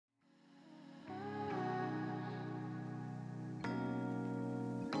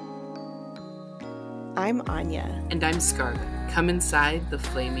I'm Anya. And I'm Scarlet. Come inside the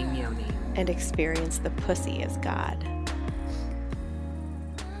flaming yoni. And experience the pussy as God.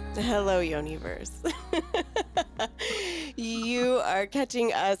 Hello, Yoniverse. You are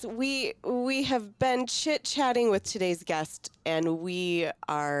catching us. We have been chit-chatting with today's guest, and we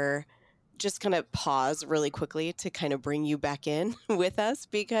are just going to pause really quickly to kind of bring you back in with us,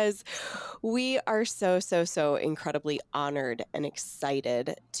 because we are so incredibly honored and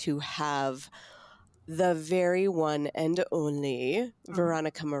excited to have the very one and only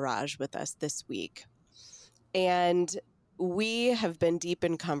Veronica Mirage with us this week. And we have been deep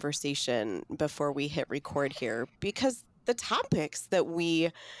in conversation before we hit record here, because the topics that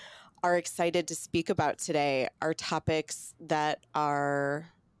we are excited to speak about today are topics that are,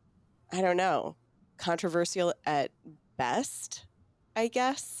 I don't know, controversial at best, I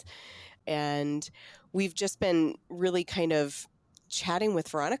guess. And we've just been really kind of chatting with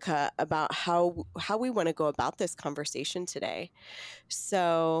Veronica about how we want to go about this conversation today.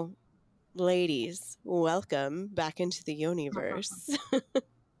 So, ladies, welcome back into the universe.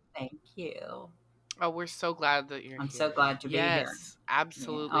 Thank you. Oh, we're so glad that you're I'm here. so glad to be here. Yes,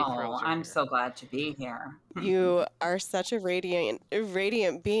 absolutely Yeah. thrilled you're I'm here. so glad to be here. You are such a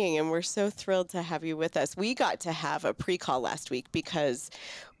radiant being, and we're so thrilled to have you with us. We got to have a pre-call last week because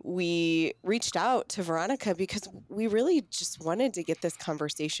we reached out to Veronica because we really just wanted to get this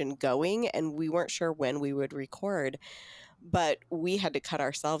conversation going, and we weren't sure when we would record. But we had to cut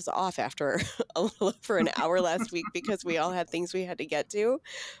ourselves off after a little over an hour last week because we all had things we had to get to,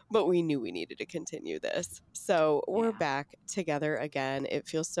 but we knew we needed to continue this. So we're back together again. It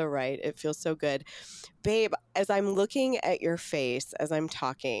feels so right. It feels so good. Babe, as I'm looking at your face as I'm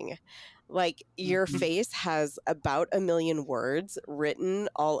talking, like your face has about 1 million words written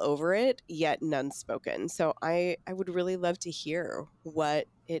all over it, yet none spoken. So I would really love to hear what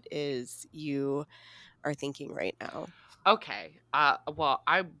it is you are thinking right now. Okay. Well,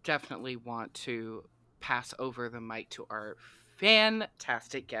 I definitely want to pass over the mic to our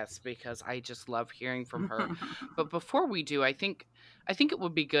fantastic guest because I just love hearing from her. But before we do, I think it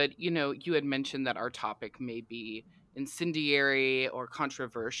would be good, you had mentioned that our topic may be incendiary or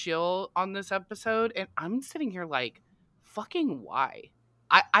controversial on this episode, and I'm sitting here like, fucking why?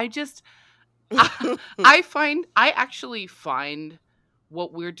 I just I actually find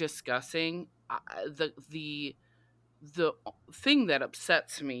what we're discussing, the thing that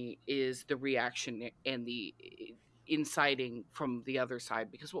upsets me is the reaction and the inciting from the other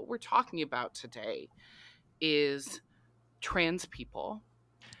side, because what we're talking about today is trans people,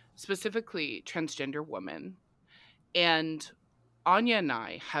 specifically transgender women. And Anya and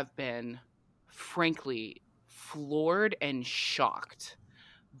I have been frankly floored and shocked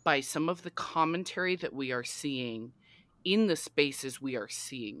by some of the commentary that we are seeing in the spaces we are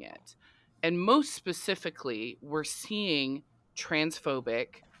seeing it. And most specifically, we're seeing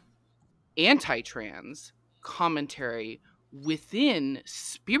transphobic, anti-trans commentary within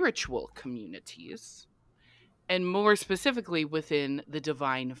spiritual communities, and more specifically within the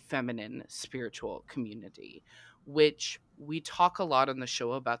divine feminine spiritual community, which we talk a lot on the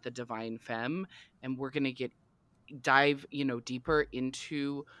show about the divine femme, and we're going to dive deeper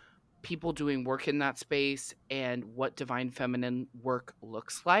into people doing work in that space and what divine feminine work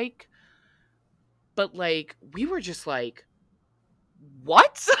looks like. But like, we were just like,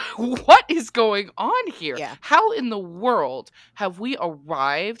 what? What is going on here? Yeah. How in the world have we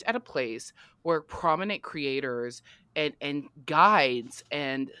arrived at a place where prominent creators and guides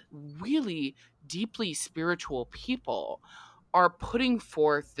and really deeply spiritual people are putting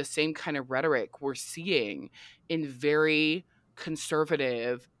forth the same kind of rhetoric we're seeing in very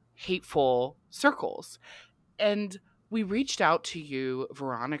conservative, hateful circles? And we reached out to you,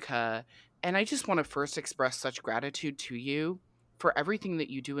 Veronica, and I just want to first express such gratitude to you for everything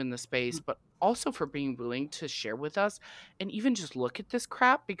that you do in the space, but also for being willing to share with us and even just look at this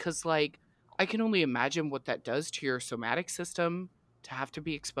crap, because like, I can only imagine what that does to your somatic system to have to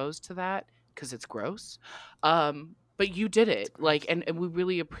be exposed to that, because it's gross. But you did it, like, and we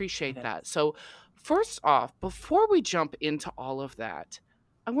really appreciate that. So first off, before we jump into all of that,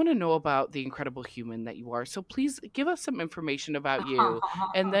 I want to know about the incredible human that you are. So please give us some information about you,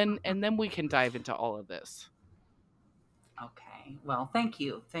 and then we can dive into all of this. Okay. Well, thank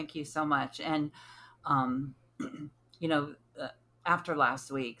you. Thank you so much. And, um, you know, after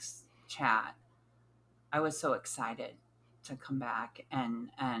last week's chat, I was so excited to come back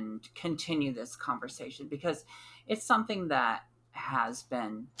and continue this conversation, because it's something that has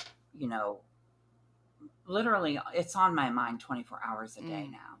been, you know, literally, it's on my mind 24 hours a day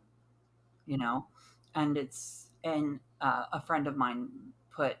now, you know. And a friend of mine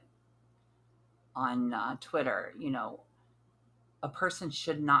put on Twitter, a person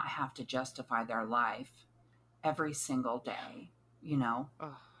should not have to justify their life every single day, you know,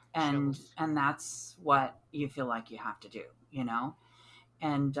 Oh, and chills. that's what you feel like you have to do,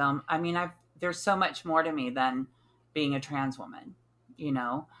 And I mean, I've there's so much more to me than being a trans woman, you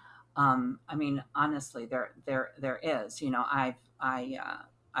know. I mean, honestly, there is.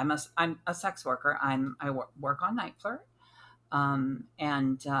 I'm a sex worker. Work on Night Flirt,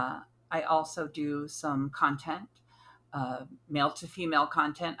 and I also do some content, male to female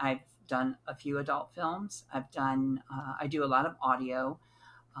content. I've done a few adult films. I do a lot of audio,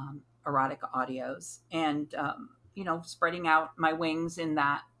 erotic audios, and spreading out my wings in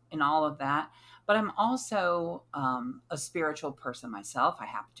all of that. But I'm also a spiritual person myself. I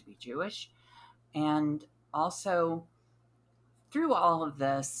happen to be Jewish, and also through all of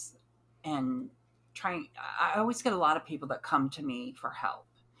this, and trying, I always get a lot of people that come to me for help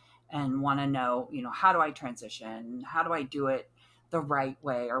and want to know, how do I transition? How do I do it the right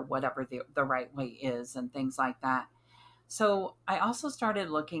way, or whatever the right way is, and things like that. So I also started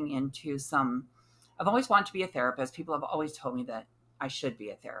looking into I've always wanted to be a therapist. People have always told me that I should be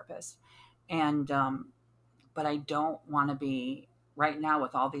a therapist. And, but I don't want to be right now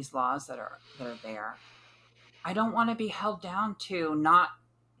with all these laws that are there. I don't want to be held down to not,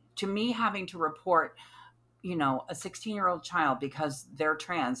 to me having to report, a 16-year-old child because they're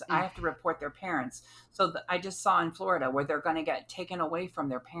trans. I Mm. have to report their parents. So I just saw in Florida where they're going to get taken away from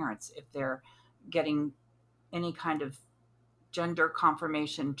their parents if they're getting any kind of gender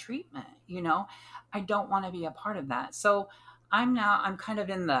confirmation treatment. I don't want to be a part of that. So I'm kind of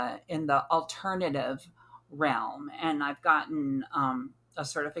in the alternative realm, and I've gotten a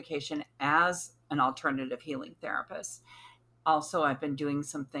certification as an alternative healing therapist. Also, I've been doing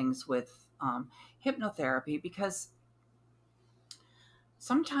some things with hypnotherapy, because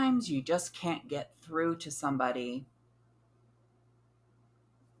sometimes you just can't get through to somebody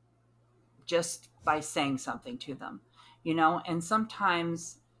just by saying something to them, and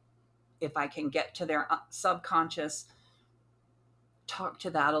sometimes if I can get to their subconscious, talk to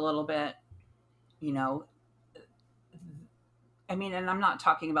that a little bit, you know, I mean, and I'm not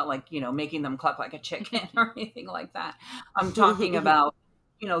talking about, like, making them cluck like a chicken or anything like that. I'm talking about,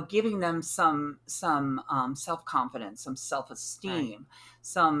 giving them some self confidence, some self Right. esteem,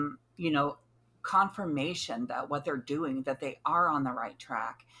 some, confirmation that what they're doing, that they are on the right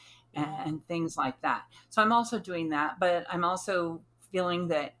track, Mm, and things like that. So I'm also doing that, but I'm also feeling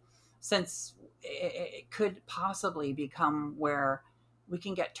that since it could possibly become where we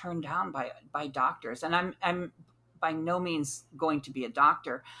can get turned down by doctors, and I'm by no means going to be a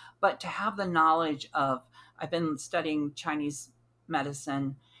doctor, but to have the knowledge of, I've been studying Chinese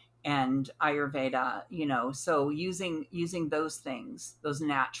medicine and Ayurveda, so using those things, those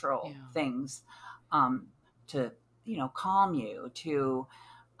natural Yeah. things, to calm you, to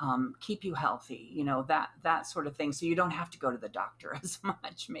keep you healthy, that sort of thing. So you don't have to go to the doctor as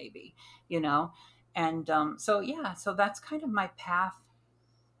much, maybe, and so yeah, so that's kind of my path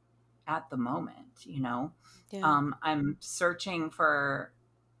at the moment. yeah. I'm searching for,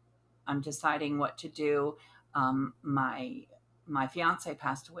 I'm deciding what to do. My fiance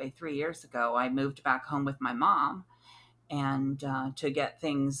passed away 3 years ago. I moved back home with my mom, and to get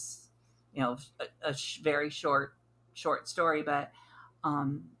things, very short story, but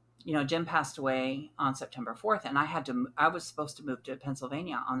um, Jim passed away on September 4th, and I was supposed to move to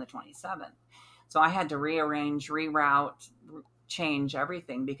Pennsylvania on the 27th. So I had to rearrange, reroute, change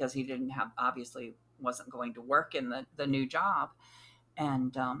everything, because he didn't have, obviously wasn't going to work in the new job.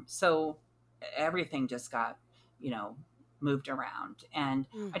 And so everything just got, you know, moved around. And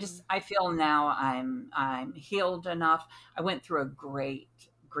Hmm. I feel now I'm healed enough. I went through a great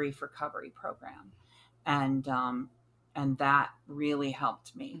grief recovery program, and and that really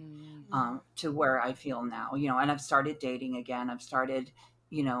helped me, Mm. to where I feel now. And I've started dating again. I've started,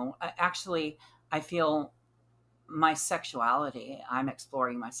 actually, I feel my sexuality. I'm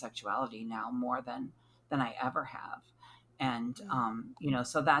exploring my sexuality now more than I ever have, and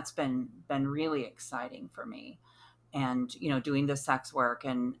so that's been really exciting for me. And doing the sex work,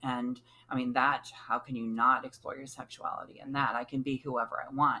 and I mean, that, how can you not explore your sexuality? And that I can be whoever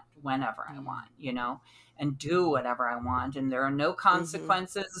I want, whenever I Mm. want, and do whatever I want, and there are no Hmm.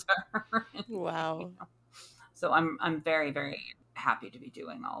 consequences or anything. Wow. So I'm very, very happy to be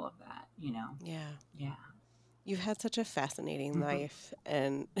doing all of that. Yeah. Yeah. You've had such a fascinating life,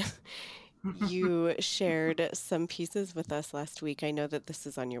 and you shared some pieces with us last week. I know that this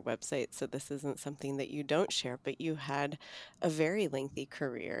is on your website, so this isn't something that you don't share, but you had a very lengthy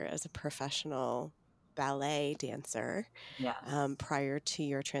career as a professional. ballet dancer Yes. prior to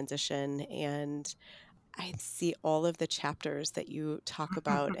your transition. And I see all of the chapters that you talk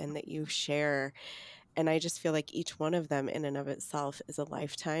about and that you share. And I just feel like each one of them, in and of itself, is a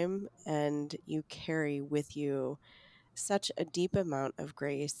lifetime. And you carry with you such a deep amount of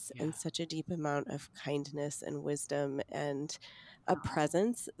grace Yeah. and such a deep amount of kindness and wisdom and a Oh.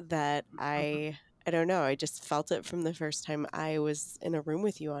 presence that I don't know, I just felt it from the first time I was in a room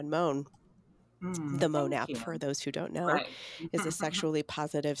with you on Moan. The Moan Thank app, you. for those who don't know, Right. is a sexually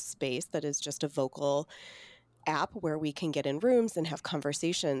positive space that is just a vocal app where we can get in rooms and have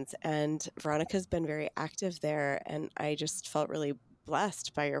conversations. And Veronica's been very active there. And I just felt really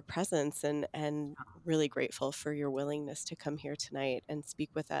blessed by your presence and really grateful for your willingness to come here tonight and speak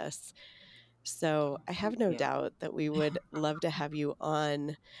with us. So I have Thank no you. doubt that we would love to have you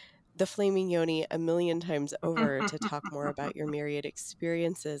on the Flaming Yoni a million times over to talk more about your myriad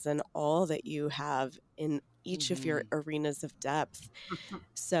experiences and all that you have in each of your Mhm. arenas of depth.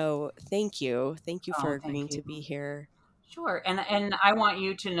 So thank you. Thank you for Oh, thank agreeing you. to be here. Sure. And I want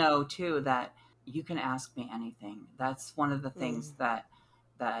you to know too that you can ask me anything. That's one of the things Mm,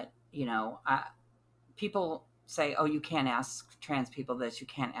 that people say, "Oh, you can't ask trans people this, you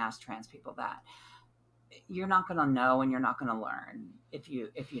can't ask trans people that." You're not going to know and you're not going to learn if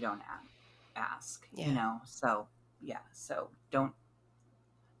you don't ask, yeah. So, yeah. So, don't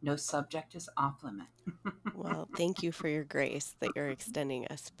no subject is off limit. Well, thank you for your grace that you're extending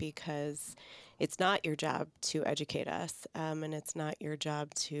us because it's not your job to educate us, and it's not your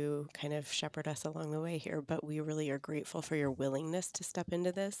job to kind of shepherd us along the way here, but we really are grateful for your willingness to step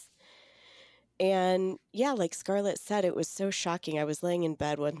into this. And yeah, like Scarlett said, it was so shocking. I was laying in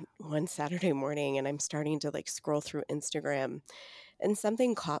bed one Saturday morning and I'm starting to like scroll through Instagram and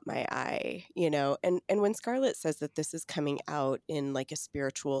something caught my eye, and when Scarlett says that this is coming out in like a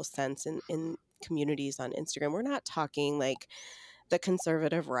spiritual sense in communities on Instagram, we're not talking like the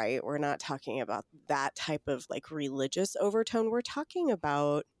conservative right. We're not talking about that type of like religious overtone. We're talking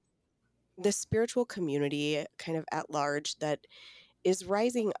about the spiritual community kind of at large that is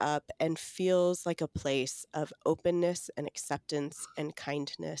rising up and feels like a place of openness and acceptance and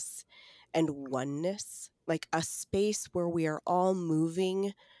kindness and oneness, like a space where we are all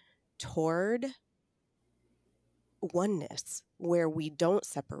moving toward oneness, where we don't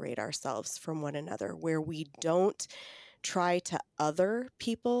separate ourselves from one another, where we don't try to other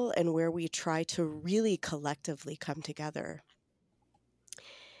people, and where we try to really collectively come together.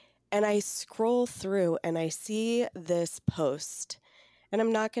 And I scroll through and I see this post, and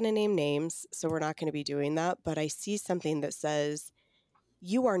I'm not going to name names, so we're not going to be doing that, but I see something that says,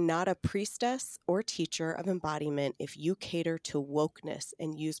 "You are not a priestess or teacher of embodiment if you cater to wokeness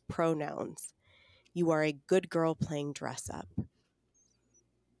and use pronouns. You are a good girl playing dress up."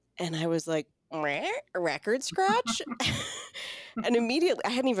 And I was like, "Meh, record scratch?" And immediately, I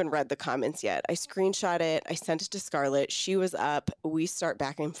hadn't even read the comments yet. I screenshot it. I sent it to Scarlett. She was up. We start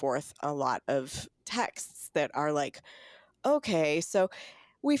back and forth a lot of texts that are like, okay, so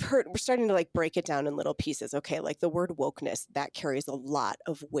we're starting to like break it down in little pieces. Okay, like the word wokeness, that carries a lot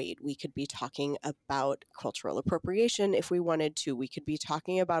of weight. We could be talking about cultural appropriation if we wanted to. We could be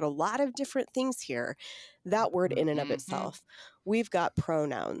talking about a lot of different things here. That word in and of Mhm. itself. We've got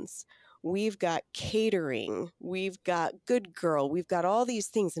pronouns. We've got catering. We've got good girl. We've got all these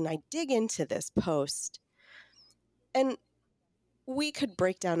things. And I dig into this post and we could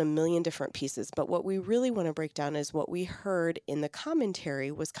break down a million different pieces, but what we really want to break down is what we heard in the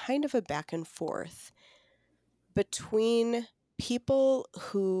commentary was kind of a back and forth between people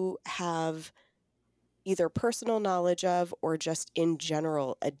who have either personal knowledge of or just in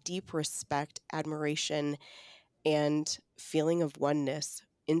general a deep respect, admiration, and feeling of oneness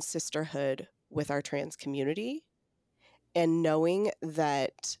in sisterhood with our trans community, and knowing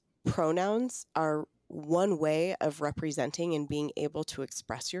that pronouns are one way of representing and being able to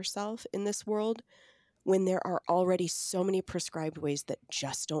express yourself in this world when there are already so many prescribed ways that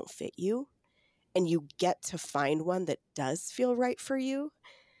just don't fit you, and you get to find one that does feel right for you.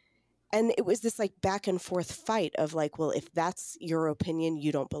 And it was this like back and forth fight of like, well, if that's your opinion,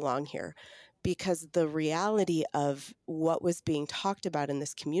 you don't belong here. Because the reality of what was being talked about in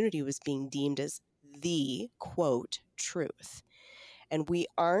this community was being deemed as the quote truth. And we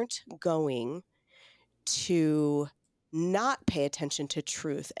aren't going to not pay attention to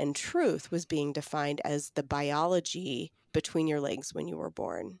truth. And truth was being defined as the biology between your legs when you were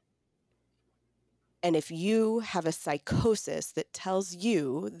born. And if you have a psychosis that tells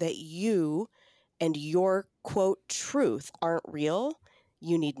you that you and your quote truth aren't real,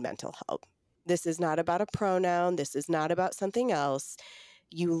 you need mental help. This is not about a pronoun. This is not about something else.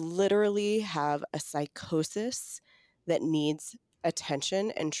 You literally have a psychosis that needs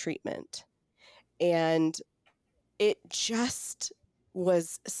attention and treatment. And it just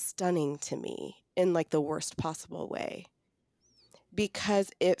was stunning to me in like the worst possible way,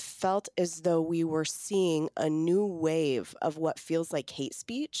 because it felt as though we were seeing a new wave of what feels like hate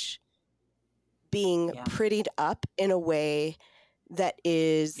speech being Yeah. prettied up in a way that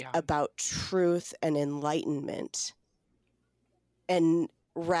is Yeah. about truth and enlightenment, and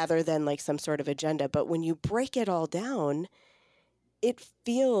rather than like some sort of agenda. But when you break it all down, it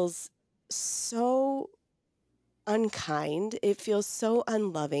feels so unkind. It feels so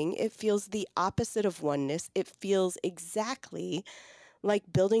unloving. It feels the opposite of oneness. It feels exactly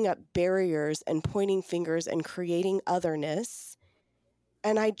like building up barriers and pointing fingers and creating otherness.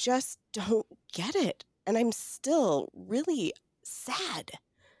 And I just don't get it. And I'm still really sad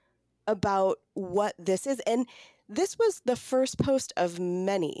about what this is. And this was the first post of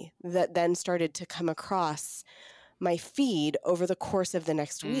many that then started to come across my feed over the course of the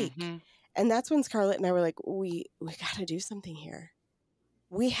next week. Mm-hmm. And that's when Scarlett and I were like, we got to do something here.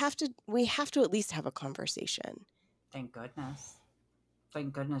 We have to at least have a conversation. Thank goodness.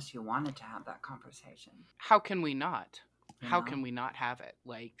 Thank goodness you wanted to have that conversation, How can we not? you How know? can we not have it?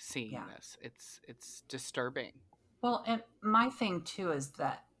 Like seeing Yeah. this, it's disturbing. Well, and my thing too is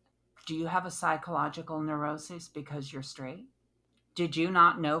that, do you have a psychological neurosis because you're straight? Did you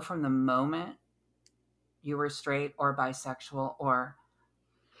not know from the moment you were straight or bisexual or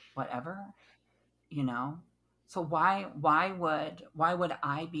whatever, you know? So why would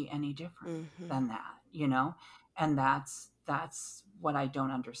I be any different Hmm. than that, you know? And that's what I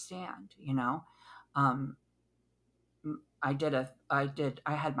don't understand, you know? Um I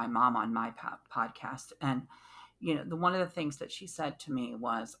had my mom on my podcast, and one of the things that she said to me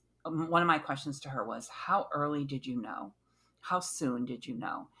was, one of my questions to her was, how early did you know? How soon did you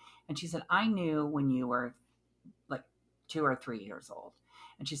know? And she said, I knew when you were like 2 or 3 years old.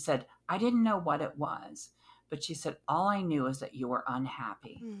 And she said, I didn't know what it was, but she said, all I knew is that you were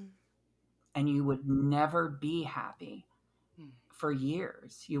unhappy Mm, and you would never be happy. Mm. For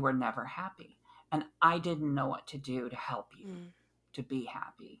years you were never happy, and I didn't know what to do to help you mm, to be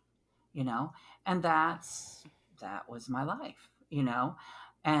happy, you know. And that was my life, you know.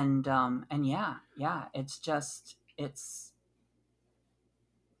 And yeah, it's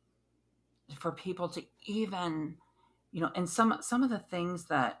for people to even, and some of the things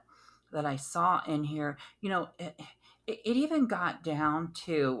that I saw in here, it even got down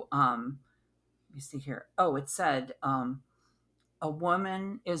to, let me see here. Oh, it said, a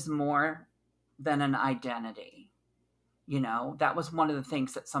woman is more than an identity. That was one of the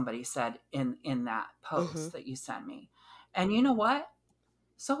things that somebody said in that mm-hmm. post that you sent me. And you know what?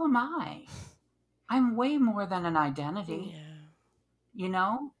 So am I. I'm way more than an identity. Yeah. you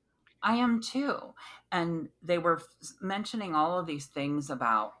know I am too. And they were mentioning all of these things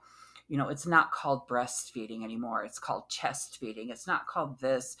about, it's not called breastfeeding anymore, it's called chest feeding. It's not called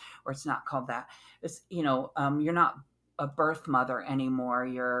this, or it's not called that. It's, you're not a birth mother anymore,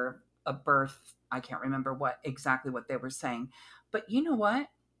 you're a birth, I can't remember what they were saying. But you know what?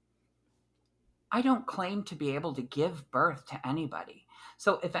 I don't claim to be able to give birth to anybody.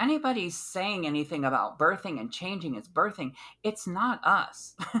 So if anybody's saying anything about birthing and changing its birthing, it's not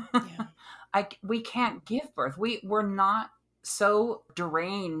us. Yeah. We can't give birth. We're not so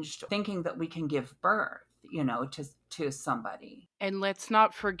deranged thinking that we can give birth, to somebody. And let's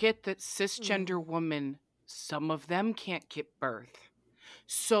not forget that Mm, cisgender women, some of them can't give birth.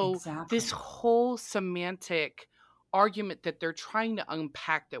 So this Exactly. whole semantic argument that they're trying to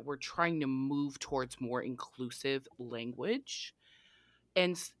unpack, that we're trying to move towards more inclusive language,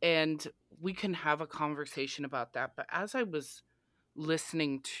 and we can have a conversation about that. But as I was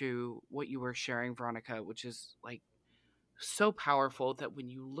listening to what you were sharing, Veronica, which is like so powerful, that when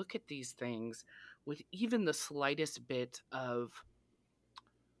you look at these things with even the slightest bit of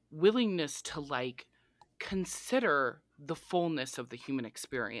willingness to like consider the fullness of the human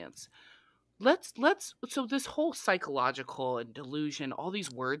experience, let's so this whole psychological and delusion, all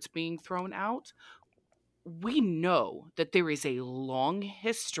these words being thrown out, we know that there is a long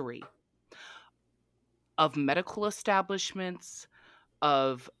history of medical establishments,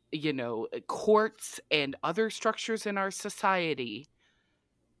 of courts and other structures in our society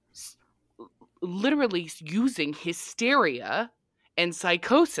s- literally using hysteria and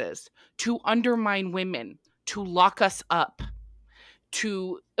psychosis to undermine women, to lock us up,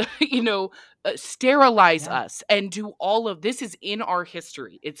 to you know sterilize Yeah. us, and do all of this is in our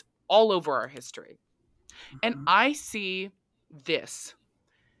history. It's all over our history. And Hmm. I see this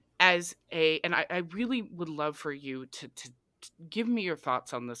as a, and I really would love for you to give me your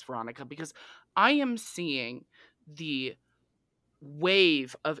thoughts on this, Veronica, because I am seeing the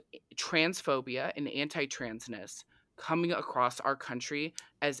wave of transphobia and anti-transness coming across our country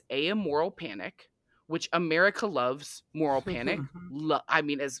as a moral panic, which America loves moral panic. I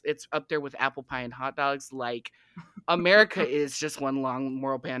mean, as it's up there with apple pie and hot dogs. Like, America is just one long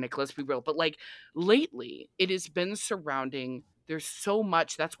moral panic, let's be real. But like lately, it has been surrounding, there's so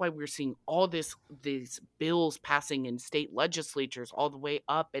much. That's why we're seeing all these bills passing in state legislatures all the way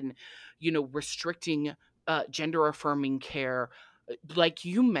up, and restricting gender affirming care, like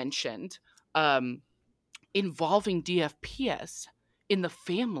you mentioned, um involving DFPS in the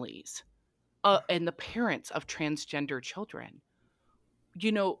families and the parents of transgender children.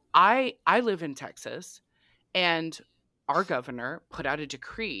 I live in Texas, and our governor put out a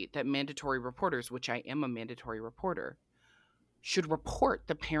decree that mandatory reporters, which I am a mandatory reporter, should report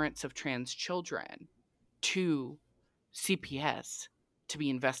the parents of trans children to CPS to be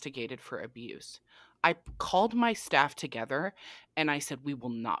investigated for abuse. I called my staff together and I said, we will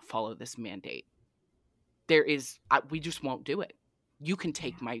not follow this mandate. We just won't do it. You can Yeah.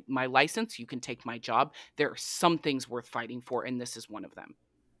 take my license, you can take my job. There are some things worth fighting for, and this is one of them.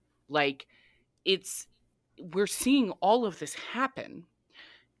 Like, it's we're seeing all of this happen,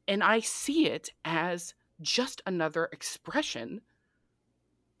 and I see it as just another expression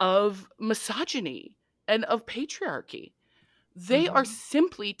of misogyny and of patriarchy. They are Hmm.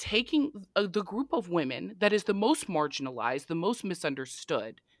 simply taking the group of women that is the most marginalized, the most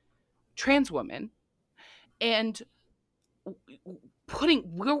misunderstood, trans women, and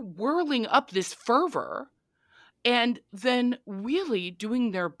we're whirling up this fervor, and then really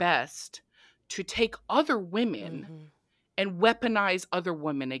doing their best to take other women Mm-hmm. and weaponize other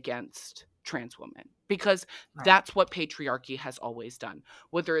women against trans women, because Right. that's what patriarchy has always done,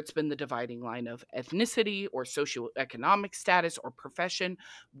 whether it's been the dividing line of ethnicity or socioeconomic status or profession.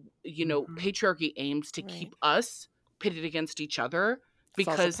 Hmm. Patriarchy aims to Right. keep us pitted against each other, Falls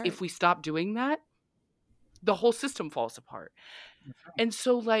because apart. if we stop doing that, the whole system falls apart. That's right. And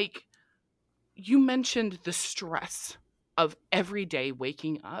so, like, you mentioned the stress of every day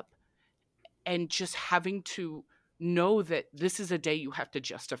waking up and just having to know that this is a day you have to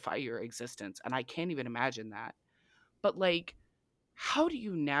justify your existence. And I can't even imagine that. But, like, how do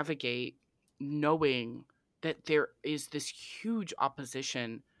you navigate knowing that there is this huge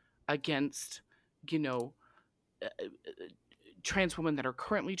opposition against, you know, uh, uh, trans women that are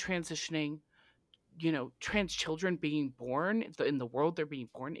currently transitioning, trans children being born in the world they're being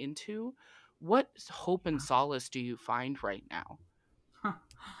born into? What hope and solace do you find right now? Huh.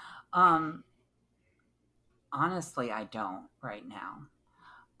 Um, Honestly, I don't right now.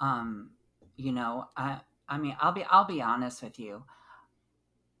 Um, I mean, I'll be honest with you.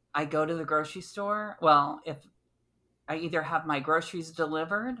 I go to the grocery store. Well, if I either have my groceries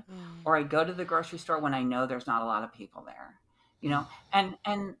delivered, Mm. or I go to the grocery store when I know there's not a lot of people there. You know, and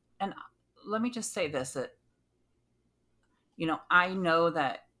let me just say this, that I know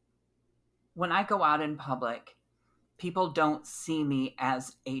that when I go out in public, people don't see me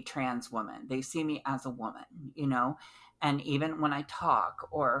as a trans woman. They see me as a woman, you know? And even when I talk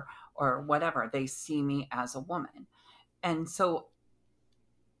or whatever, they see me as a woman. And so,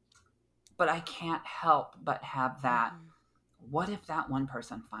 but I can't help but have that, Mm-hmm. what if that one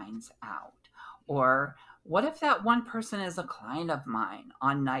person finds out? Or what if that one person is a client of mine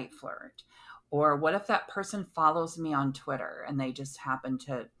on Night Flirt? Or what if that person follows me on Twitter and they just happen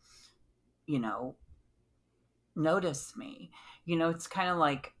to, you know, notice me? It's kind of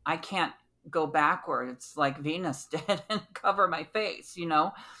like I can't go backwards like Venus did and cover my face. I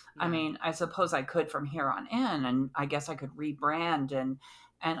Yeah. mean, I suppose I could from here on in, and I guess I could rebrand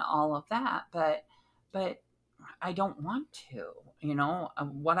and all of that, but I don't want to.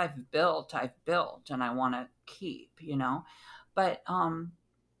 What I've built, and I want to keep. But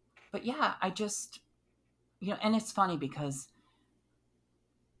but yeah, I just and it's funny because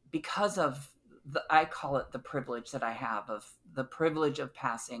of I call it the privilege that I have, of the privilege of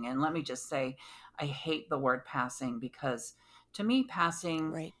passing. And let me just say, I hate the word passing, because to me,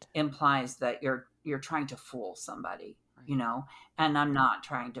 passing Right. implies that you're trying to fool somebody, Right. you know, and I'm not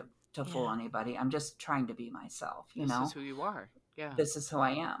trying to fool Yeah. anybody. I'm just trying to be myself, This is who you are. Yeah. this is who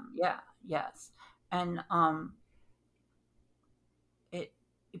I am. Yeah, yes. And it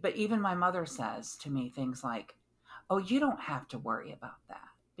but even my mother says to me things like, "Oh, you don't have to worry about that,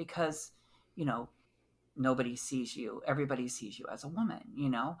 because, you know, nobody sees you. Everybody sees you as a woman."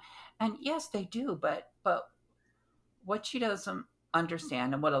 And yes, they do, but what she doesn't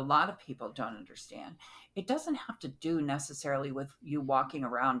understand, and what a lot of people don't understand, it doesn't have to do necessarily with you walking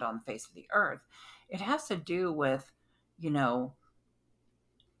around on the face of the earth. It has to do with you know,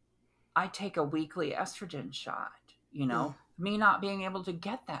 I take a weekly estrogen shot, Mm, me not being able to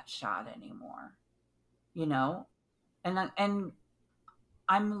get that shot anymore, you know, and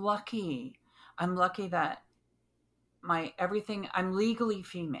I'm lucky. I'm lucky that my everything, I'm legally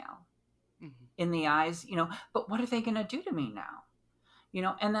female Mhm. in the eyes, but what are they going to do to me now?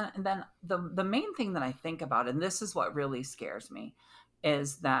 And then the main thing that I think about, and this is what really scares me,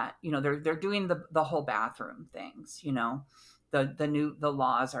 is that they're doing the whole bathroom things. The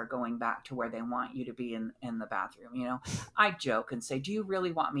laws are going back to where they want you to be in the bathroom. I joke and say, do you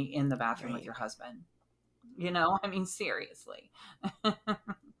really want me in the bathroom with right. your husband? I mean, seriously.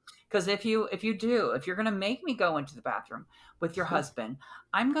 Because if you're going to make me go into the bathroom with your husband,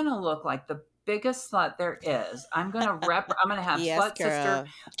 I'm going to look like the biggest slut there is. I'm going to have Yes, slut sister girl.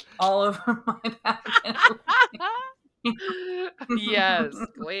 all over my back and Yes,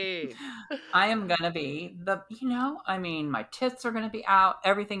 everything. queen. I am going to be I mean, my tits are going to be out.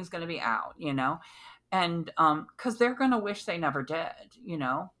 Everything's going to be out, and because they're going to wish they never did,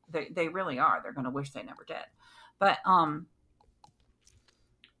 they really are. They're going to wish they never did. But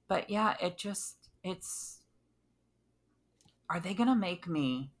yeah, it's are they going to make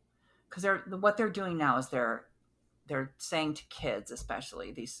me, because what they're doing now is they're saying to kids,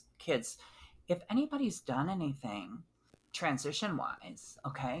 especially these kids, if anybody's done anything transition wise,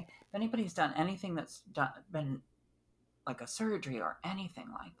 okay, if anybody's done anything been like a surgery or anything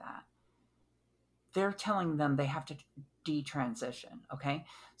like that, they're telling them they have to detransition. Okay,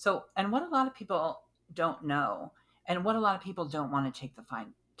 so, and what a lot of people don't know, and what a lot of people don't want to take the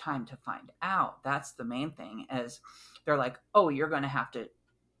time to find out, that's the main thing, is they're like, oh, you're going to have to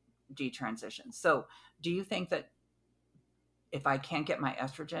detransition. So do you think that if I can't get my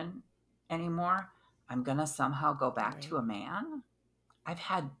estrogen anymore, I'm going to somehow go back Right. to a man? I've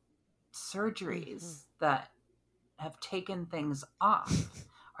had Hmm. surgeries that have taken things off.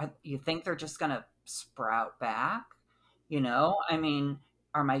 You think they're just going to sprout back? I mean,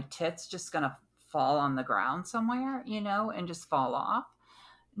 are my tits just going to fall on the ground somewhere, and just fall off?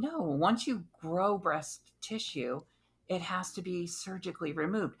 No, once you grow breast tissue, it has to be surgically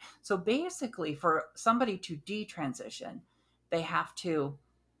removed. So basically, for somebody to detransition, they have to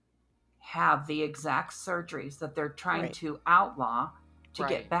have the exact surgeries that they're trying Right. to outlaw to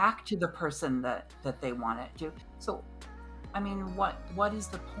get Right. back to the person that they want it to. So, I mean, what is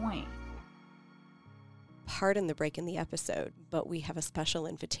the point? Pardon the break in the episode, but we have a special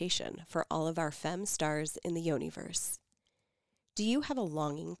invitation for all of our femme stars in the Yoniverse. Do you have a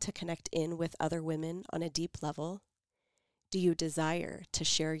longing to connect in with other women on a deep level? Do you desire to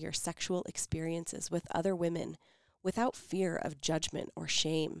share your sexual experiences with other women without fear of judgment or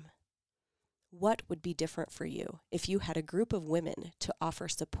shame? What would be different for you if you had a group of women to offer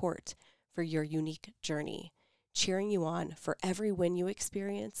support for your unique journey, cheering you on for every win you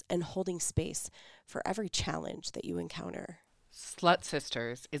experience and holding space for every challenge that you encounter? Slut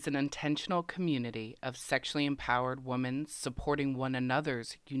Sisters is an intentional community of sexually empowered women supporting one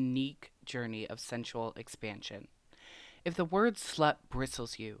another's unique journey of sensual expansion. If the word slut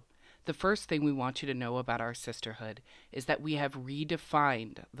bristles you, the first thing we want you to know about our sisterhood is that we have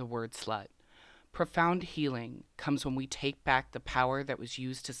redefined the word slut. Profound healing comes when we take back the power that was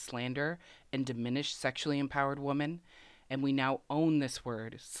used to slander and diminish sexually empowered women, and we now own this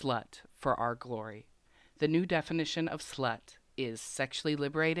word, slut, for our glory. The new definition of slut is sexually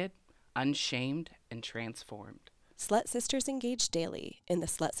liberated, unshamed, and transformed. Slut Sisters engage daily in the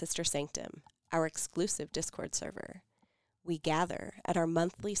Slut Sister Sanctum, our exclusive Discord server. We gather at our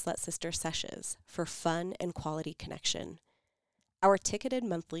monthly Slut Sister sessions for fun and quality connection. Our ticketed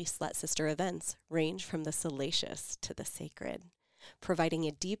monthly Slut Sister events range from the salacious to the sacred, providing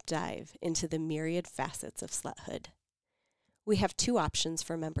a deep dive into the myriad facets of sluthood. We have two options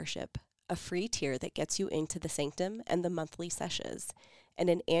for membership: a free tier that gets you into the sanctum and the monthly sessions, and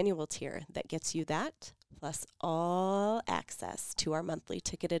an annual tier that gets you that, plus all access to our monthly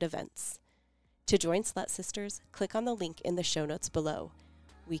ticketed events. To join Slut Sisters, click on the link in the show notes below.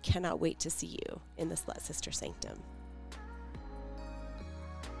 We cannot wait to see you in the Slut Sister Sanctum.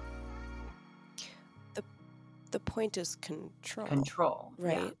 The, the point is control, Control. Yeah.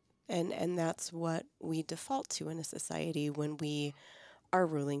 right? And that's what we default to in a society when we are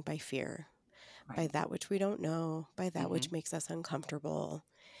ruling by fear, by Right. that which we don't know, by that Mm-hmm. which makes us uncomfortable.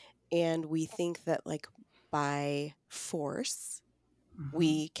 And we think that, like, by force, Hmm.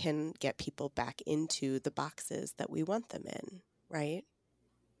 we can get people back into the boxes that we want them in, right?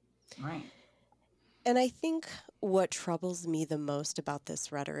 Right. And I think what troubles me the most about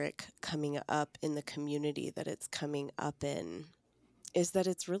this rhetoric coming up in the community that it's coming up in is that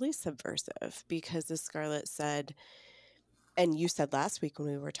it's really subversive because, as Scarlett said, And you said last week when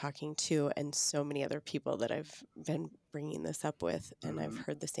we were talking too, and so many other people that I've been bringing this up with, and I've Mhm.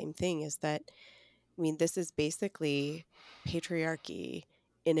 heard the same thing, is that, I mean, this is basically patriarchy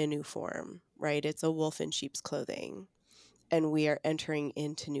in a new form, right? It's a wolf in sheep's clothing. And we are entering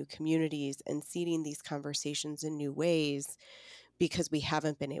into new communities and seeding these conversations in new ways because we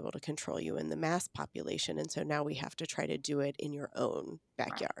haven't been able to control you in the mass population. And so now we have to try to do it in your own Right.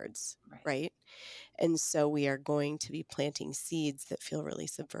 backyards, Right. right? And so we are going to be planting seeds that feel really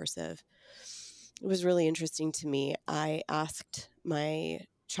subversive. It was really interesting to me. I asked my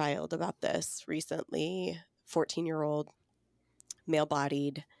child about this recently, 14-year-old, male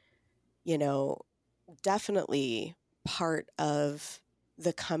bodied, you know, definitely part of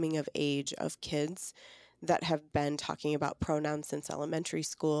the coming of age of kids that have been talking about pronouns since elementary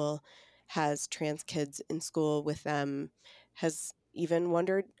school, has trans kids in school with them, has even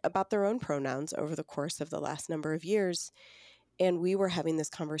wondered about their own pronouns over the course of the last number of years. And we were having this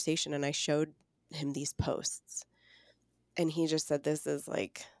conversation, and I showed him these posts. And he just said, this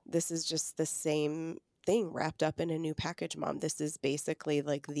is just the same thing wrapped up in a new package, Mom. This is basically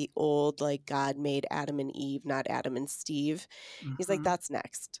like the old, like God made Adam and Eve, not Adam and Steve. He's like, Mhm. that's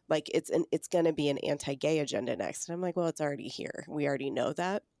next. Like it's going to be an anti-gay agenda next. And I'm like, well, it's already here. We already know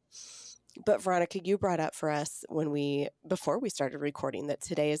that. But Veronica, you brought up for us before we started recording, that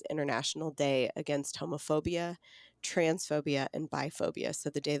today is International Day Against Homophobia, Transphobia, and Biphobia. So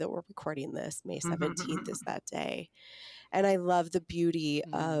the day that we're recording this, May 17th, is that day. And I love the beauty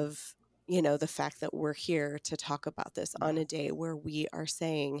Mm. of, the fact that we're here to talk about this on a Yes. day where we are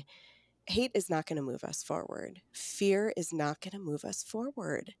saying hate is not going to move us forward. Fear is not going to move us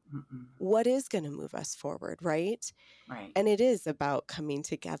forward. Mm-mm. What is going to move us forward, right? Right. And it is about coming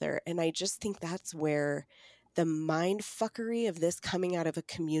together. And I just think that's where the mind fuckery of this coming out of a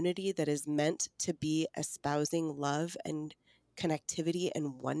community that is meant to be espousing love and connectivity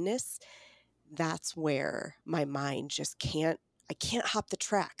and oneness, that's where my mind just I can't hop the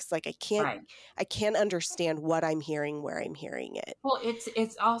tracks. Like Right. I can't understand what I'm hearing, where I'm hearing it. Well,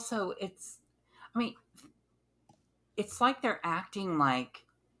 it's also I mean, it's like they're acting like,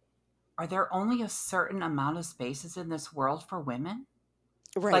 are there only a certain amount of spaces in this world for women?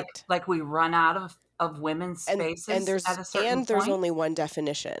 Right. Like we run out of women's And spaces at a certain there's point? only one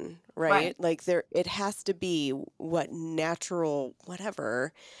definition, Right. right? Like it has to be what natural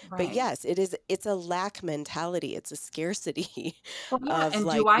whatever. But Right. yes, it's a lack mentality. It's a scarcity Well, yeah, of and do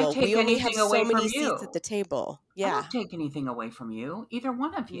like, I well, we take only have anything so away many from seats at you? the table. I Yeah. don't take anything away from you, either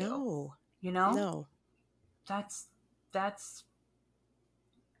one of you. No. You know? No. That's that's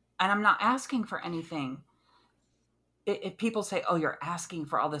and I'm not asking for anything. If people say, "Oh, you're asking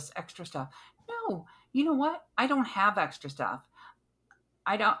for all this extra stuff." No. You know what? I don't have extra stuff.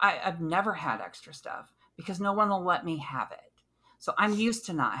 I've never had extra stuff because no one will let me have it. So I'm used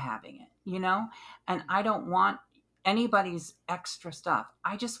to not having it, you know? And I don't want anybody's extra stuff.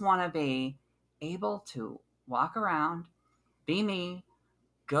 I just want to be able to walk around, be me,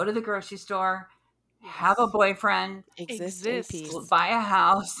 go to the grocery store, have a Yes. boyfriend, Exist in Exist. peace. buy a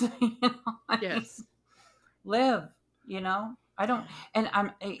house, I mean, Yes. live, I don't, Yeah. and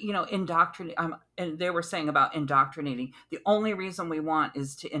I'm, indoctrinate. And they were saying about indoctrinating. The only reason we want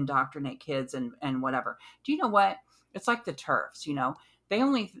is to indoctrinate kids and whatever. Do you know what? It's like the TERFs,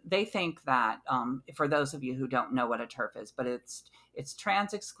 they think that, for those of you who don't know what a TERF is, but it's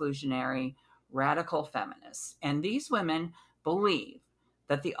trans exclusionary radical feminists. And these women believe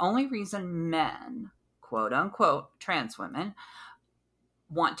that the only reason men, quote unquote, trans women,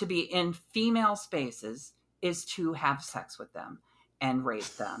 want to be in female spaces is to have sex with them and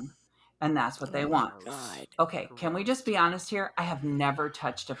rape them. And that's what they Oh my want. Gross. God. Okay, can we just Gross. be honest here? I have never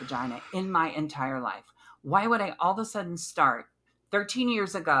touched a vagina in my entire life. Why would I all of a sudden start 13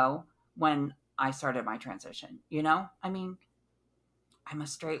 years ago when I started my transition? I mean, I'm a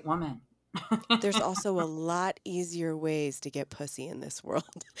straight woman. There's also a lot easier ways to get pussy in this world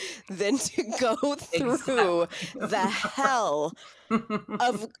than to go through Exactly. the hell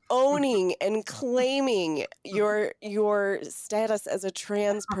of owning and claiming your status as a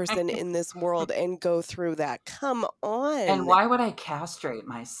trans person Right? in this world and go through that. Come And on. why would I castrate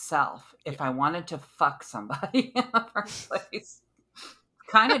myself Yeah. if I wanted to fuck somebody in the first place?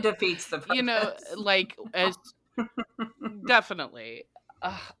 Kind of defeats the purpose. Like as definitely.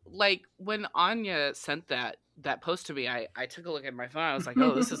 Like when Anya sent that post to me, I took a look at my phone. I was like,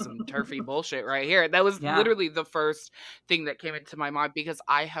 "Oh, this is some turfy bullshit right here." That was Yeah. literally the first thing that came into my mind because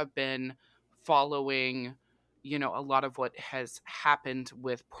I have been following, a lot of what has happened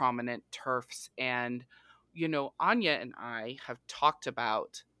with prominent turfs, and Anya and I have talked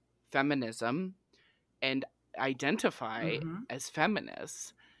about feminism, and identify Mm-hmm. as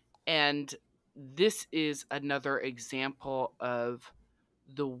feminists. And this is another example of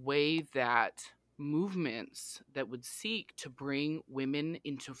the way that movements that would seek to bring women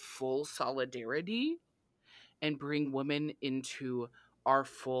into full solidarity and bring women into our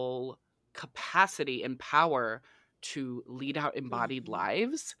full capacity and power to lead out embodied Mhm.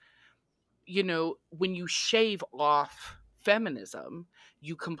 lives. When you shave off feminism,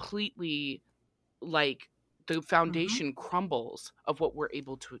 you completely, like, the Mm-hmm. foundation crumbles of what we're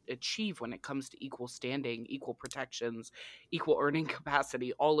able to achieve when it comes to equal standing, equal protections, equal earning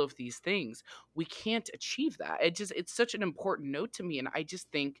capacity, all of these things. We can't achieve that. It's such an important note to me, and I just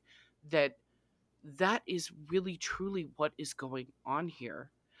think that that is really truly what is going on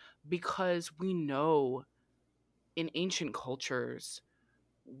here, because we know in ancient cultures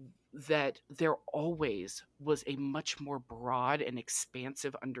that there always was a much more broad and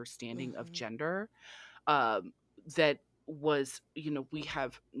expansive understanding of Mhm. gender, um, that was, we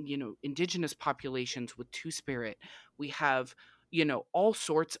have, indigenous populations with two spirit. We have, all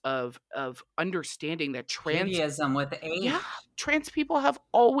sorts of understanding that Judaism with yeah, age. trans people have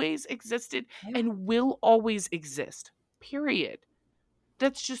always existed Yeah. and will always exist. Period.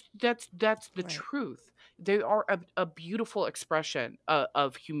 That's the Right. truth. They are a beautiful expression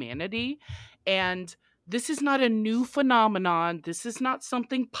of humanity, and this is not a new phenomenon. This is not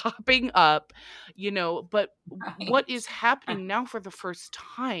something popping up, but what is Right. happening now for the first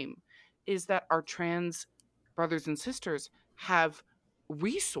time is that our trans brothers and sisters have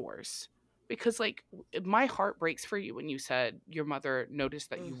resource. Because, like, my heart breaks for you when you said your mother noticed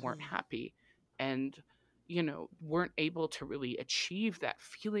that you weren't Mhm. happy, and weren't able to really achieve that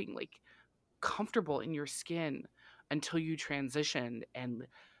feeling like comfortable in your skin until you transitioned. And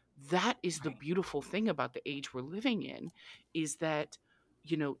that is the Right. beautiful thing about the age we're living in, is that,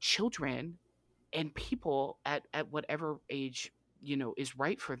 children and people at whatever age, is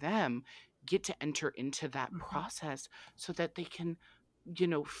right for them, get to enter into that Mm-hmm. process so that they can,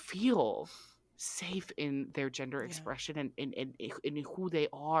 feel safe in their gender Yeah. expression, and who they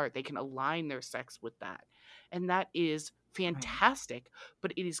are. They can align their sex with that. And that is Right. fantastic.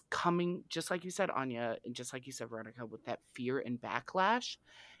 But it is coming, just like you said, Anya, and just like you said, Veronica, with that fear and backlash.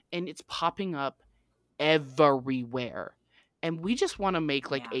 And it's popping up everywhere. And we just want to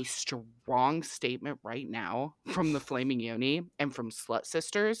make, like, Yeah. a strong statement right now from the Flaming Yoni and from Slut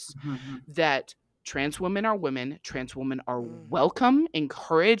Sisters Mm-hmm. that trans women are women, trans women are Mhm. welcome,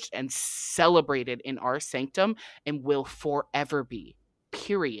 encouraged, and celebrated in our sanctum, and will forever be.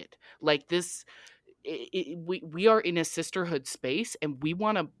 Period. Like this, we are in a sisterhood space, and we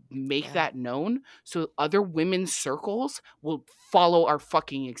want to make Yeah. that known so other women's circles will follow our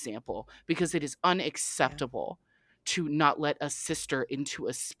fucking example, because it is Yeah. unacceptable to not let a sister into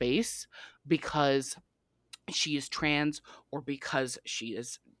a space because she is trans, or because she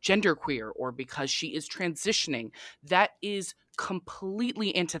is genderqueer, or because she is transitioning. That is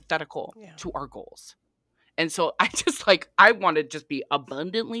completely antithetical Yeah. to our goals. And so I just, like, I want to just be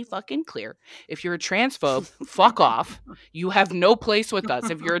abundantly fucking clear. If you're a transphobe, fuck off. You have no place with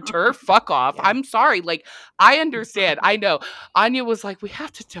us. If you're a TERF, fuck off. Yeah. I'm sorry. Like, I understand. I know. Anya was like, we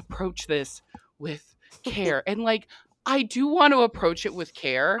have to approach this with care. And, like, I do want to approach it with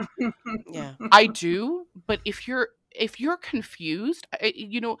care. Yeah. I do, but if you're confused,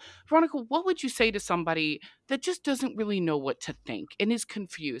 Veronica, what would you say to somebody that just doesn't really know what to think and is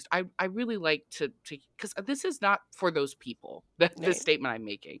confused? I really like to, because this is not for those people. That this Right. statement I'm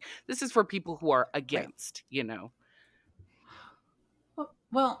making. This is for people who are Right. against.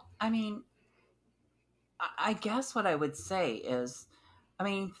 Well, I mean, I guess what I would say is, I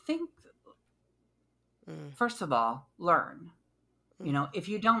mean, think Mm. first of all, learn. Mhm. If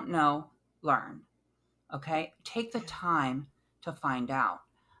you don't know, learn. Okay, take the Yeah. time to find out.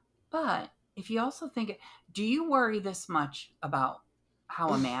 But if you also think, do you worry this much about how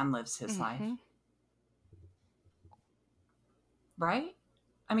a man lives his life? Hmm. Right?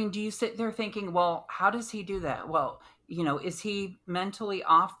 I mean, do you sit there thinking, well, how does he do that? Well, is he mentally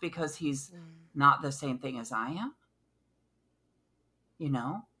off because he's Mm. not the same thing as I am? You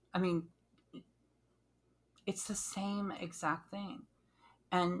know, I mean, it's the same exact thing.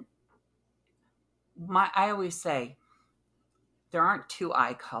 And I always say, there aren't two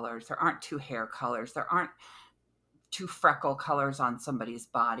eye colors, there aren't two hair colors, there aren't two freckle colors on somebody's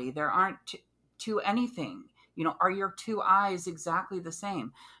body, there aren't two anything. Are your two eyes exactly the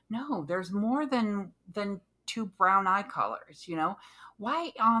same? No, there's more than two brown eye colors.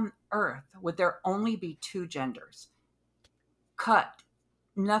 Why on earth would there only be two genders? Cut,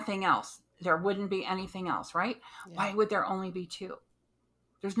 nothing else. There wouldn't be anything else, right? Yeah. Why would there only be two?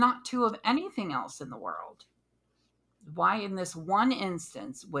 There's not two of anything else in the world. why in this one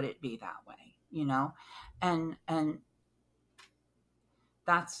instance would it be that way, you know? And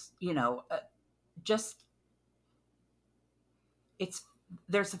that's, just it's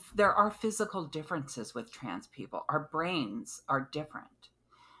there are physical differences with trans people. Our brains are different.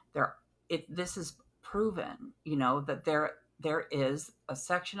 There this is proven, that there is a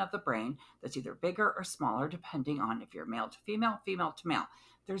section of the brain that's either bigger or smaller depending on if you're male to female, female to male.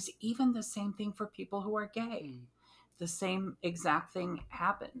 There's even the same thing for people who are gay. Mm. The same exact thing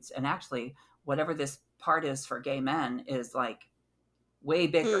happens. And actually, whatever this part is for gay men is like way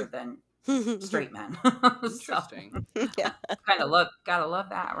bigger than straight men. So Interesting. Yeah. gotta love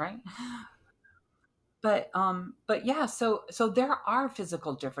that, right? But yeah, so there are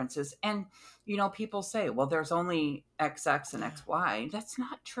physical differences. And people say, well, there's only XX and Yeah. XY. That's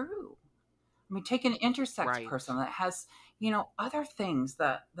not true. I mean, take an intersex Right. person that has other things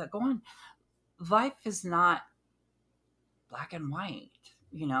that go on. Life is not black and white,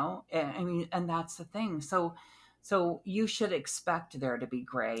 I mean, and that's the thing. So you should expect there to be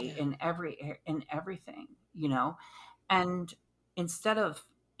gray Yeah. in everything, and instead of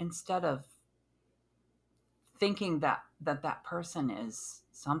thinking that person is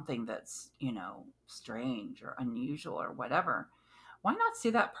something that's strange or unusual or whatever, why not see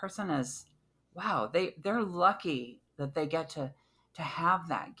that person as, wow, they're lucky that they get to have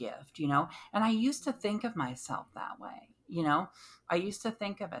that gift, and I used to think of myself that way, I used to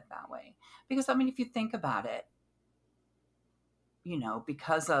think of it that way because, I mean, if you think about it,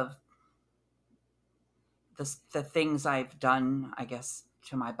 because of the things I've done, I guess,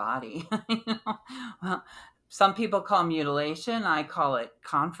 to my body. Well, some people call mutilation. I call it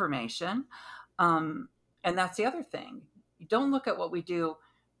confirmation. Um, and that's the other thing. You don't look at what we do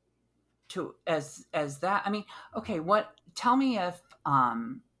to as that. I mean, okay, what? Tell me if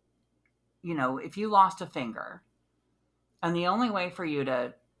you lost a finger, and the only way for you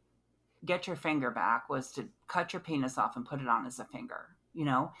to get your finger back was to cut your penis off and put it on as a finger,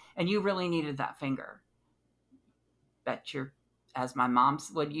 and you really needed that finger. Bet your, as my mom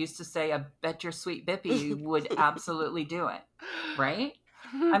would used to say, I bet your sweet bippy you would absolutely do it, right?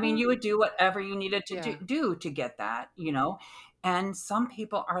 I mean, you would do whatever you needed to Yeah. do to get that, and some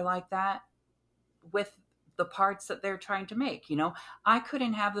people are like that with the parts that they're trying to make, I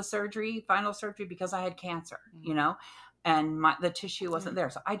couldn't have the final surgery, because I had cancer, Mm. and the tissue wasn't Yeah. there,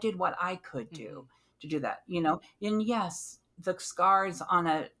 so I did what I could do Mhm. to do that, and yes, the scars on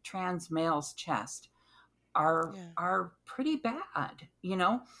a trans male's chest are Yeah. are pretty bad,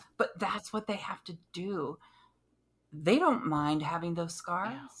 but that's what they have to do. They don't mind having those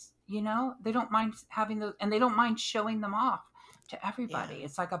Yeah. scars, they don't mind having those, and they don't mind showing them off to Yeah. everybody.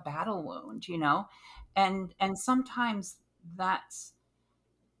 It's like a battle wound, and sometimes that's,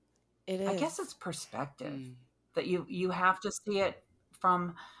 It I guess, it's is. perspective, Mm. that you have to see it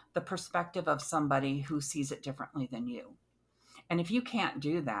from the perspective of somebody who sees it differently than you. And if you can't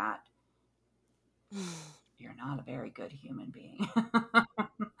do that, you're not a very good human being.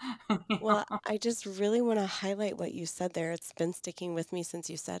 You Well, know? I just really want to highlight what you said there. It's been sticking with me since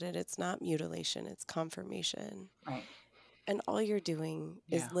you said it. It's not mutilation, it's confirmation. Right. And all you're doing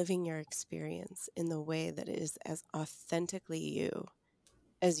Yeah. is living your experience in the way that is as authentically you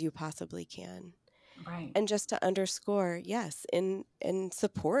as you possibly can. Right. And just to underscore, yes, in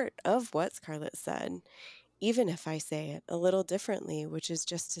support of what Scarlett said, even if I say it a little differently, which is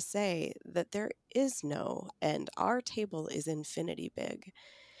just to say that there is no end. Our table is infinity big.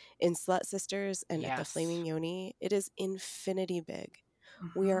 In Slut Sisters and at the Yes. Flaming Yoni, it is infinity big.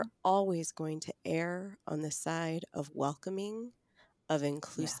 We are Hmm. always going to err on the side of welcoming, of Yeah.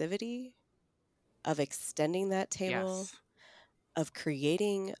 inclusivity, of extending that table, Yes. of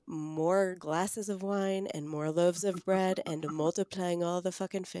creating more glasses of wine and more loaves of bread and multiplying all the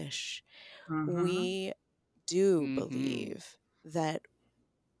fucking fish. Hmm. We do Mhm. believe that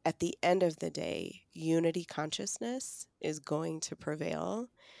at the end of the day, unity consciousness is going to prevail.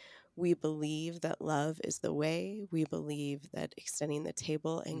 We believe that love is the way. We believe that extending the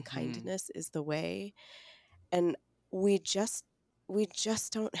table and Mhm. kindness is the way. And we just we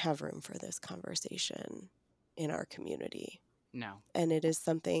just don't have room for this conversation in our community. No. And it is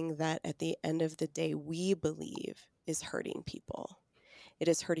something that at the end of the day we believe is hurting people. It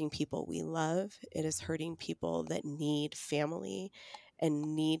is hurting people we love. It is hurting people that need family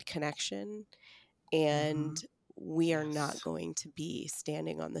and need connection. And Hmm. we are not Yes. going to be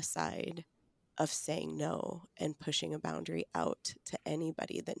standing on the side of saying no and pushing a boundary out to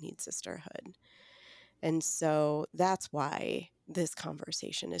anybody that needs sisterhood. And so that's why this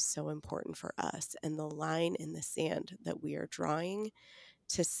conversation is so important for us, and the line in the sand that we are drawing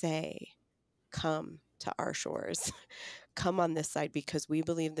to say, come to our shores. Come on this side, because we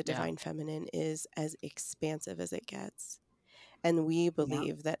believe the Yeah. divine feminine is as expansive as it gets. And we Yeah.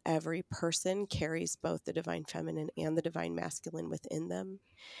 believe that every person carries both the divine feminine and the divine masculine within them.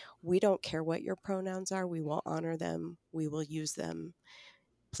 We don't care what your pronouns are. We will honor them. We will use them.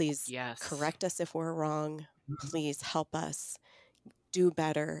 Please Yes. correct us if we're wrong. Mhm. Please help us do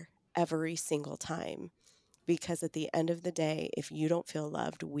better every single time. Because at the end of the day, if you don't feel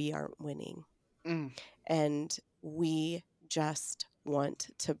loved, we aren't winning. Mm. And we just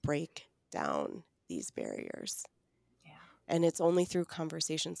want to break down these barriers. Yeah. And it's only through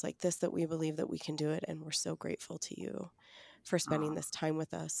conversations like this that we believe that we can do it. And we're so grateful to you for spending Aw. this time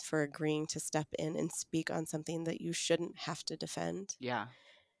with us, for agreeing to step in and speak on something that you shouldn't have to defend. Yeah.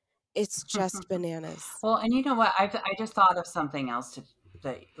 It's just bananas. Well, and you know what? I just thought of something else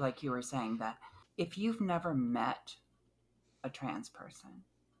that, like you were saying, that if you've never met a trans person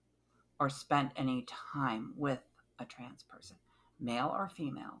or spent any time with a trans person, male or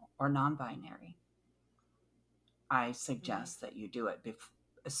female or non-binary, I suggest that you do it,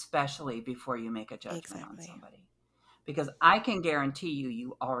 especially before you make a judgment on Exactly. somebody, because I can guarantee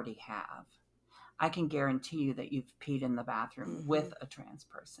you already have. I can guarantee you that you've peed in the bathroom with a trans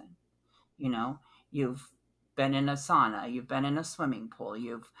person. You know, you've been in a sauna, you've been in a swimming pool,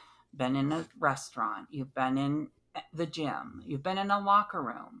 you've been in a restaurant, you've been in the gym, you've been in a locker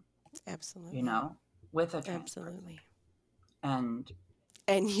room, Absolutely. you know, with a trans person. Absolutely. And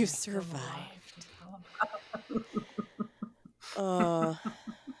And you you're still alive to survived. tell about it. Oh,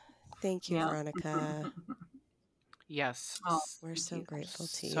 thank you, Yeah. Veronica. Yes. Oh, We're thank so you. grateful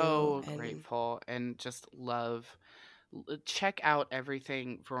to you. So And grateful, and just love. Check out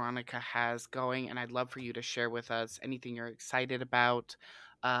everything Veronica has going, and I'd love for you to share with us anything you're excited about,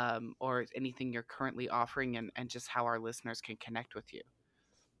 or anything you're currently offering, and just how our listeners can connect with you.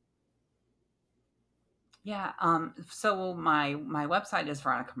 Yeah. So my website is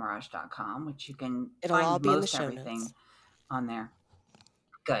veronicamirage.com, which you can it'll all find be in the most show everything notes. on there.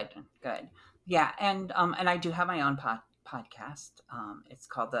 Good, good. Yeah, and I do have my own podcast. It's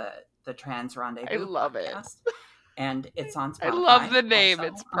called the Trans I Rendezvous love it. podcast, and it's on I love Spotify the name.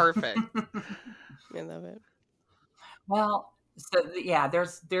 also. It's perfect. I love it. Well, so yeah,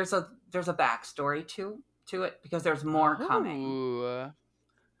 there's a backstory to it, because there's more coming Oh.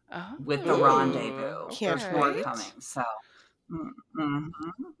 with the Oh. rendezvous. Can't There's more Okay. wait. coming. So,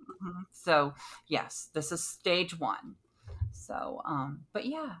 so yes, this is stage one. So, but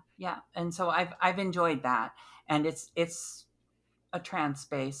yeah, and so I've enjoyed that, and it's a trans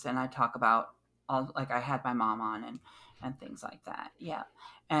space, and I talk about all, like I had my mom on, and things like that. Yeah,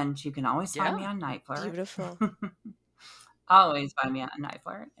 and you can always find me Yeah. on Night Flirt. Beautiful. Always find me on Night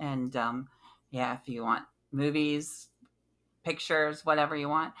Flirt, and yeah, if you want movies, pictures, whatever you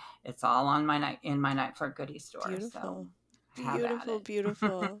want, it's all on my Night Flirt goodie store. So Beautiful. have at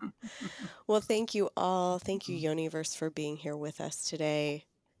Beautiful. it. Beautiful. Well, thank you all. Thank you, Yoniverse, for being here with us today.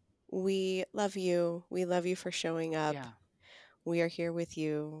 We love you. We love you for showing up. Yeah. We are here with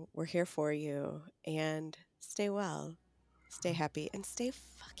you. We're here for you. And stay well, stay happy, and stay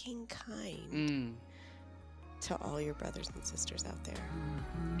fucking kind Mm. to all your brothers and sisters out there,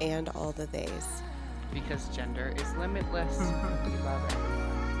 and all the theys. Because gender is limitless. We love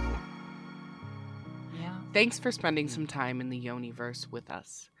everyone. Yeah. Thanks for spending some time in the Yoniverse with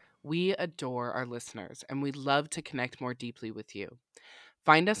us. We adore our listeners, and we'd love to connect more deeply with you.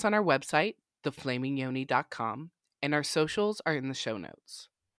 Find us on our website, theflamingyoni.com, and our socials are in the show notes.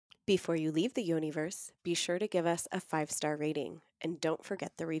 Before you leave the Yoniverse, be sure to give us a 5-star rating, and don't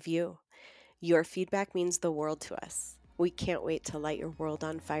forget the review. Your feedback means the world to us. We can't wait to light your world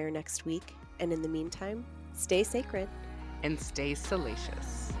on fire next week, and in the meantime, stay sacred And stay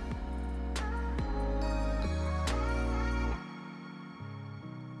salacious.